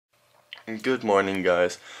Good morning,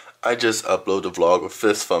 guys. I just uploaded a vlog with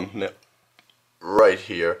this thumbnail right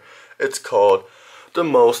here. It's called the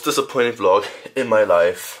most disappointing vlog in my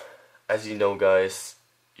life. As you know, guys,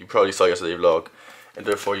 you probably saw yesterday's vlog, and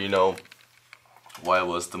therefore you know why it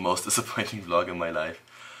was the most disappointing vlog in my life.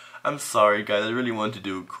 I'm sorry, guys. I really wanted to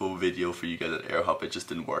do a cool video for you guys at AirHop. It just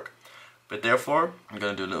didn't work. But therefore, I'm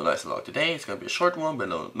gonna do a little nice vlog today. It's gonna be a short one, but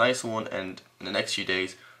a little nice one. And in the next few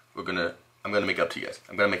days, I'm gonna make it up to you guys.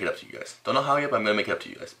 I'm gonna make it up to you guys. Don't know how yet, but I'm gonna make it up to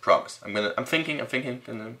you guys. Promise. I'm thinking, and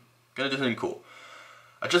I'm gonna do something cool.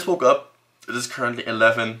 I just woke up. It is currently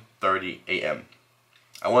 11:30 a.m.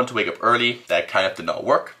 I wanted to wake up early. That kind of did not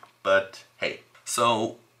work, but hey.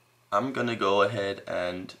 So I'm gonna go ahead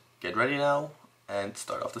and get ready now and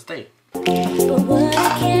start off this day. But what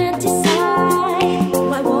I can't decide,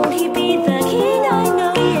 why won't he be the king I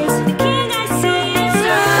know he is, the king I see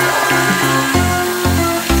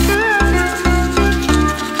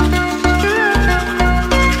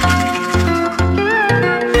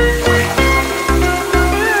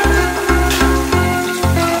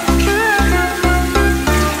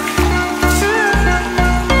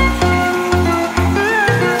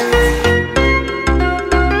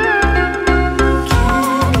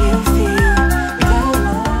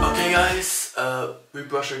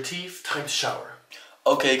Brush your teeth, time to shower.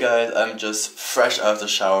 Okay guys, I'm just fresh out of the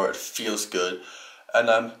shower, it feels good. And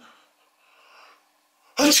I'm...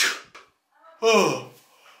 Oh.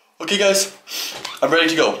 Okay guys, I'm ready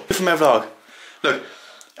to go. For my vlog. Look,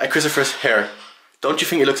 at Christopher's hair. Don't you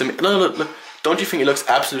think it looks amazing? No, look. Don't you think it looks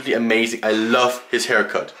absolutely amazing? I love his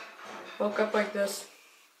haircut. Woke up like this.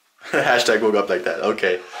 Hashtag woke up like that,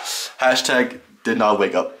 okay. Hashtag did not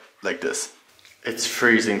wake up like this. It's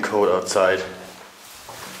freezing cold outside.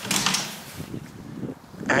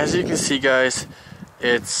 As you can see, guys,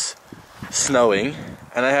 it's snowing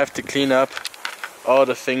and I have to clean up all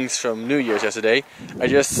the things from New Year's yesterday. I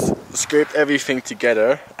just scraped everything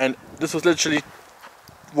together and this was literally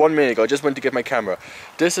 1 minute ago. I just went to get my camera.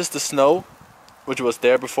 This is the snow which was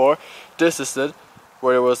there before. This is it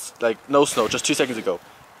where there was like no snow just 2 seconds ago.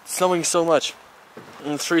 It's snowing so much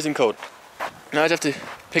and it's freezing cold. Now I have to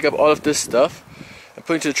pick up all of this stuff and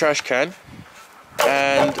put it into the trash can,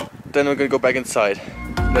 and then we're gonna go back inside.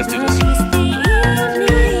 Let's do this.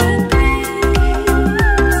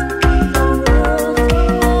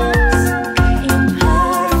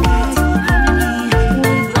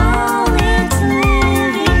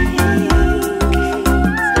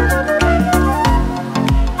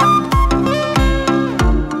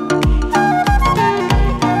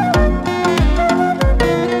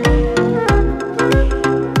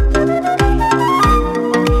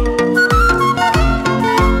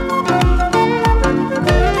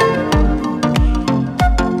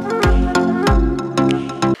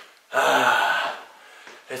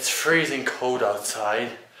 It's freezing cold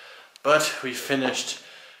outside, but we finished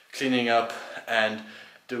cleaning up and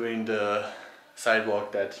doing the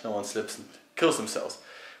sidewalk that no one slips and kills themselves,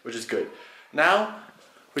 which is good. Now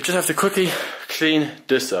we just have to quickly clean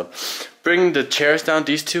this up. Bring the chairs down,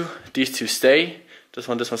 these two stay. This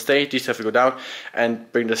one stay, these two have to go down,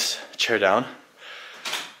 and bring this chair down.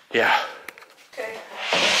 Yeah. Okay.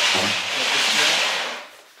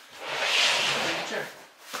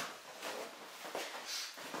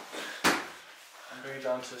 Bring it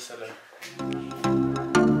down to the cellar.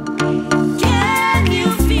 Can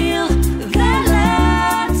you feel the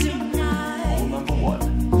love tonight? Hole number 1.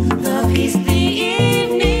 The peace the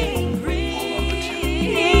evening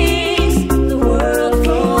brings, the world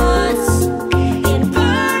for once in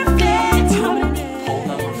perfect harmony. Hole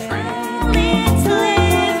number 3. It's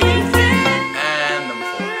living through. And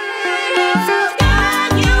number 4.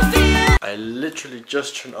 Can you feel? I literally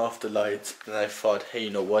just turned off the lights and I thought, hey,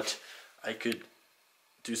 you know what? I could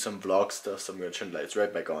do some vlog stuff, so I'm gonna turn the lights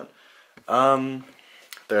right back on.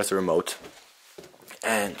 There's the remote.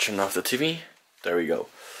 And turn off the TV. There we go.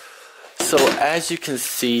 So as you can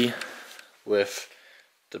see with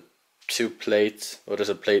the 2 plates, or there's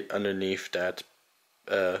a plate underneath that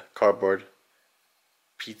cardboard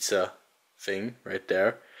pizza thing right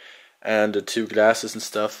there, and the 2 glasses and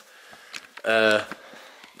stuff. I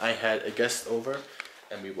had a guest over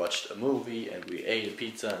and we watched a movie and we ate a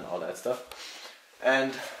pizza and all that stuff.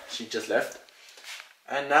 And she just left.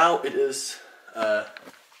 And now it is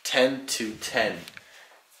 10 to 10.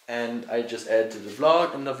 And I just added to the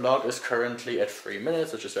vlog, and the vlog is currently at 3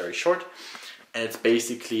 minutes, which is very short. And it's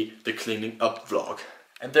basically the cleaning up vlog.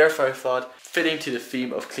 And therefore I thought, fitting to the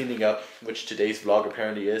theme of cleaning up, which today's vlog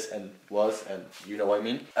apparently is and was, and you know what I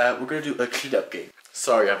mean, we're gonna do a clean up game.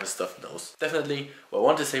 Sorry, I have a stuffed nose. Definitely, what I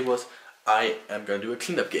wanted to say was, I am gonna do a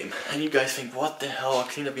cleanup game. And you guys think, what the hell, a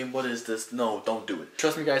cleanup game, what is this? No, don't do it.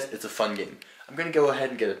 Trust me guys, it's a fun game. I'm gonna go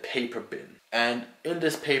ahead and get a paper bin. And in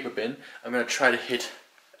this paper bin, I'm gonna try to hit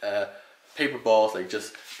paper balls, like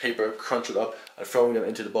just paper, crunch it up, and throwing them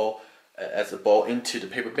into the ball, as a ball into the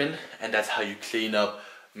paper bin. And that's how you clean up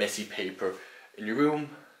messy paper in your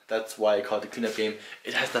room. That's why I call it the cleanup game.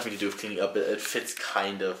 It has nothing to do with cleaning up, it fits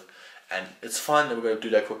kind of. And it's fun, and we're gonna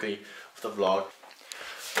do that quickly with the vlog.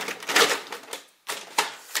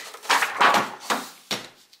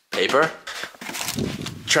 Paper,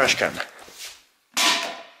 trash can,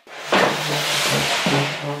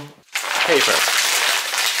 paper,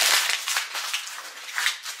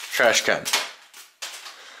 trash can,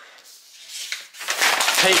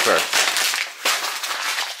 paper,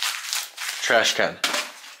 trash can.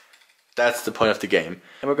 That's the point of the game.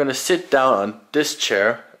 And we're gonna sit down on this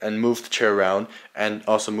chair and move the chair around and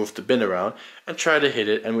also move the bin around and try to hit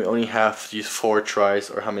it, and we only have to use 4 tries,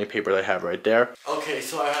 or how many paper I have right there. Okay,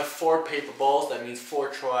 so I have 4 paper balls, that means 4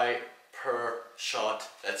 try per shot.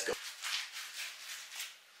 Let's go.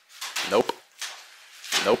 Nope.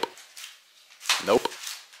 Nope. Nope.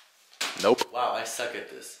 Nope. Wow, I suck at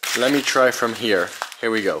this. Let me try from here. Here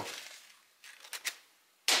we go.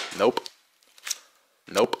 Nope.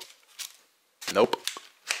 Nope. Nope.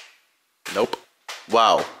 Nope.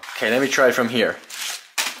 Wow. Okay, let me try from here.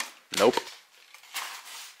 Nope.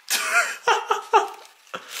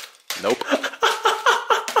 Nope.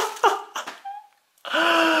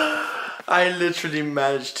 I literally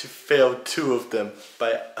managed to fail 2 of them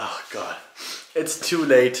by, oh god. It's too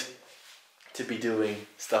late to be doing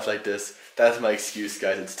stuff like this. That's my excuse,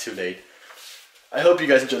 guys, it's too late. I hope you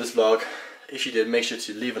guys enjoyed this vlog. If you did, make sure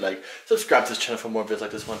to leave a like, subscribe to this channel for more videos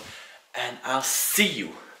like this one, and I'll see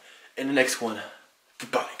you in the next one.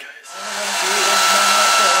 Goodbye, guys.